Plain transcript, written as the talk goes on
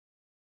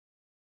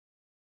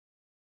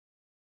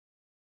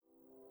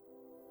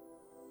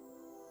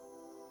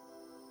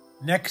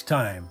Next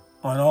time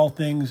on All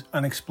Things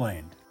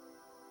Unexplained.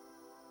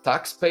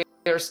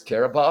 Taxpayers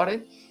care about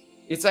it.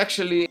 It's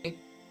actually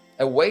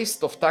a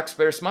waste of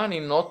taxpayers' money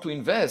not to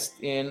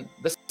invest in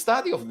the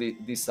study of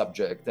this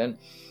subject. And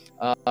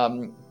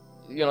um,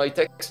 it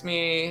takes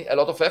me a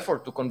lot of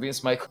effort to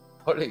convince my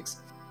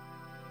colleagues.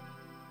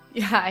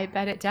 Yeah, I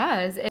bet it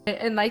does.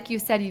 And like you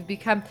said, you've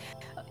become,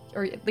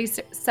 or at least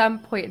at some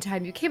point in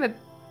time, you became a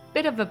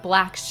bit of a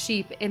black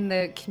sheep in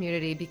the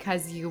community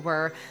because you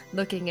were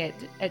looking at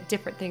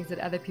different things that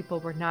other people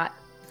were not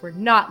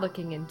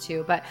looking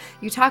into. But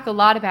you talk a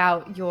lot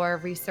about your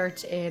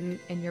research in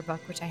your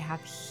book, which I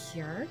have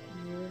here.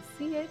 You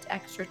see it,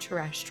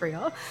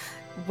 Extraterrestrial,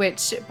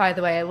 which, by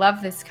the way, I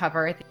love this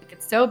cover. I think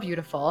it's so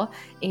beautiful.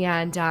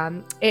 And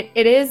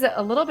it is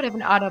a little bit of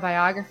an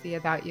autobiography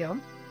about you.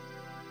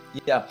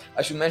 Yeah,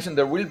 I should mention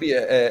there will be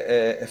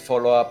a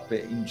follow-up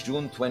in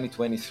June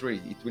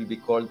 2023. It will be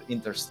called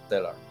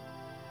Interstellar.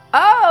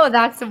 Oh,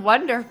 that's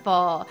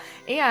wonderful.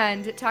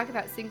 And talk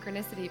about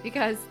synchronicity,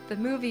 because the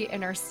movie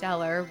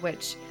Interstellar,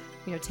 which,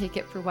 take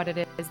it for what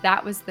it is,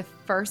 that was the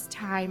first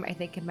time I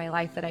think in my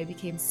life that I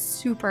became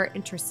super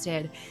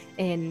interested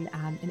in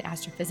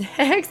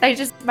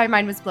astrophysics. My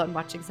mind was blown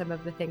watching some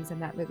of the things in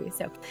that movie.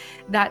 So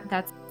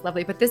that's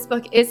lovely. But this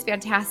book is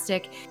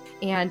fantastic.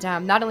 And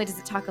not only does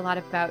it talk a lot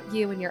about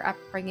you and your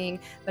upbringing,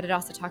 but it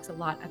also talks a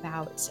lot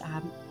about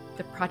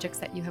the projects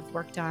that you have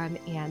worked on,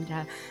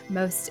 and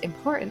most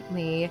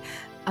importantly,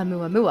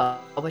 Oumuamua,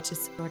 which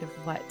is sort of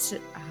what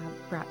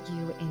brought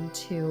you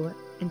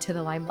into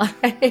the limelight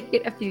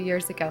a few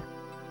years ago.